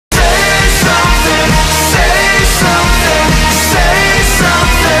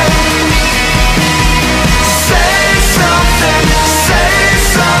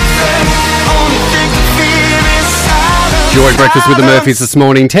Joy breakfast with the Murphys this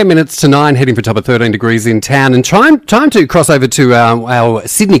morning. 10 minutes to 9, heading for top of 13 degrees in town. And time to cross over to our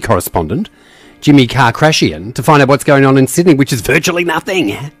Sydney correspondent, Jimmy Karkrashian, to find out what's going on in Sydney, which is virtually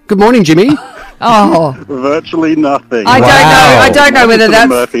nothing. Good morning, Jimmy. Oh, virtually nothing. I don't know whether that's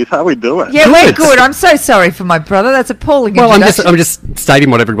Murphys. How are we doing? Yeah, we're good. I'm so sorry for my brother. That's appalling. Well, I'm just stating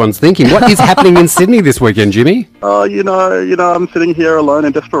what everyone's thinking. What is happening in Sydney this weekend, Jimmy? Oh, you know, I'm sitting here alone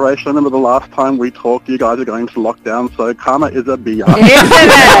in desperation. I remember the last time we talked, you guys are going to lockdown, so karma is a bitch. Isn't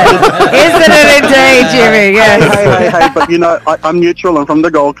it indeed, Jimmy? Yes. Hey, but you know, I'm neutral. I'm from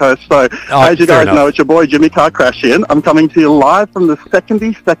the Gold Coast, so as you guys know, it's your boy Jimmy Karkrashian. I'm coming to you live from the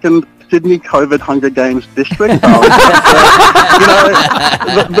 72nd Sydney COVID Hunger Games district.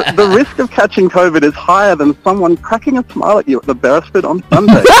 The risk of catching COVID is higher than someone cracking a smile at you at the Beresford on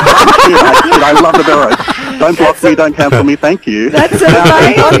Sunday. I love the Beres. Don't block me, don't cancel me, thank you. That's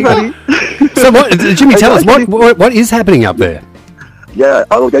amazing. So, Jimmy, tell us, what is happening up there? Yeah,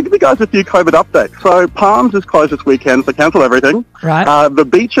 I'll give you guys a few COVID updates. So Palms is closed this weekend, so cancel everything. Right. The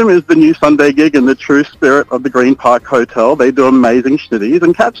Beecham is the new Sunday gig in the true spirit of the Green Park Hotel. They do amazing shitties.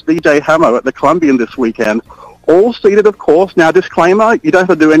 And catch DJ Hammer at the Columbian this weekend. All seated, of course. Now, disclaimer, you don't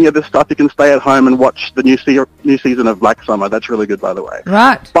have to do any of this stuff. You can stay at home and watch the new season of Black Summer. That's really good, by the way.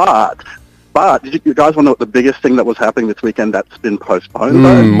 Right. But did you guys want to know what the biggest thing that was happening this weekend that's been postponed,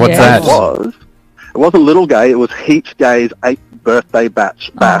 though? What's that? It wasn't Little Gay, it was Heaps Gay's 8th birthday bash,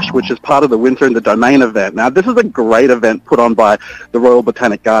 which is part of the Winter in the Domain event. Now, this is a great event put on by the Royal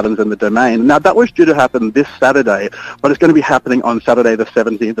Botanic Gardens and the Domain. Now, that was due to happen this Saturday, but it's going to be happening on Saturday the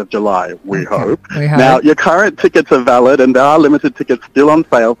 17th of July, we hope. Now, your current tickets are valid, and there are limited tickets still on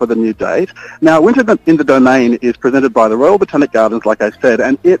sale for the new date. Now, Winter in the Domain is presented by the Royal Botanic Gardens, like I said,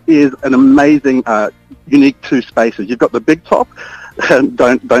 and it is an amazing, unique two spaces. You've got the Big Top, and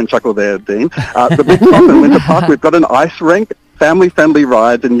don't chuckle there, Dean. The Big Top in Winter Park, we've got an ice rink, family-friendly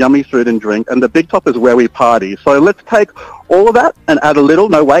rides and yummy food and drink, and the Big Top is where we party. So let's take all of that and add a little,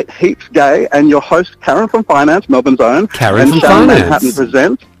 Heaps Gay, and your host, Karen from Finance, Melbourne's own. Karen from Finance. Manhattan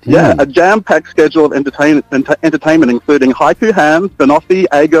presents. Yeah, a jam-packed schedule of entertainment, including Haiku Hands, Banoffee,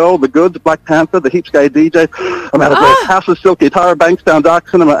 A-Girl, The Goods, Black Panther, the Heaps Gay DJs, I'm out of breath, House of Silky, Tara Bankstown, Dark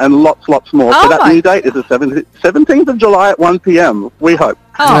Cinema, and lots more. So that new date is the 17th of July at 1 p.m, we hope.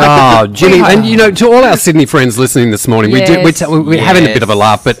 Oh, Jimmy, and you know, to all our Sydney friends listening this morning, we're having a bit of a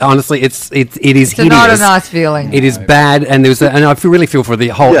laugh, but honestly, it is hideous. It's not a nice feeling. It is bad, and and I really feel for the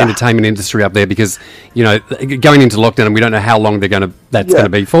whole entertainment industry up there because, you know, going into lockdown, and we don't know how long that's going to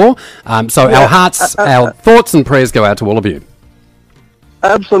be for. So our hearts, our thoughts and prayers go out to all of you.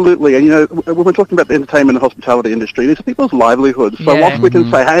 Absolutely, and you know, when we're talking about the entertainment and hospitality industry, these are people's livelihoods. So whilst we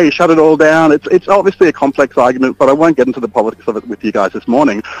can say, hey, shut it all down, it's obviously a complex argument, but I won't get into the politics of it with you guys this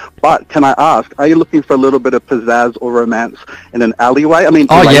morning. But can I ask, are you looking for a little bit of pizzazz or romance in an alleyway? I mean,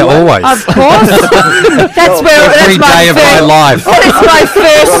 always. Of course. That's every day of my life. That is my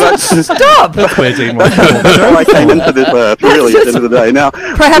first stop. That's where I came into this earth, really, at the end of the day. Now,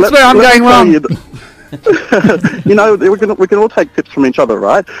 perhaps where I'm going wrong. You know, we can all take tips from each other,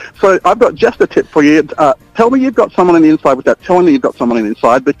 right? So I've got just a tip for you. Tell me you've got someone on the inside without telling me you've got someone on the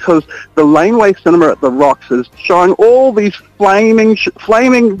inside, because the Laneway Cinema at the Rocks is showing all these flaming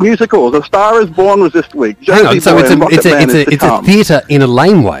musicals. A Star Is Born was this week. Hang on, so it's a theatre in a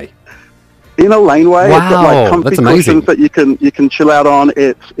laneway. In a laneway, wow, it's got like comfy cushions that you can chill out on.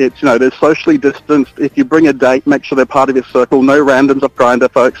 It's you know, there's socially distanced. If you bring a date, make sure they're part of your circle. No randoms off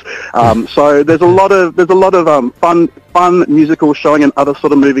Grindr, folks. So there's a lot of fun musical showing and other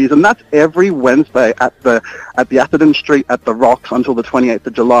sort of movies, and that's every Wednesday at the Atherton Street at the Rocks until the 28th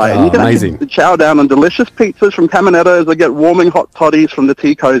of July. And you can actually chow down on delicious pizzas from Caminetto's. They get warming hot toddies from the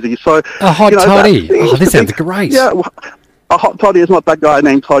Tea Cozy. So a hot toddy. Oh, this sounds great. Yeah. A hot toddy is not that guy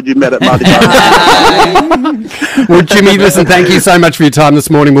named Todd you met at Mardi Gras. Well, Jimmy, listen, thank you so much for your time this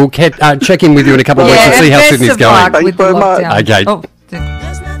morning. We'll check in with you in a couple of weeks and see how Sydney's going. Thanks so much. Okay. Oh.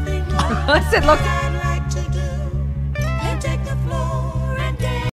 I said, look.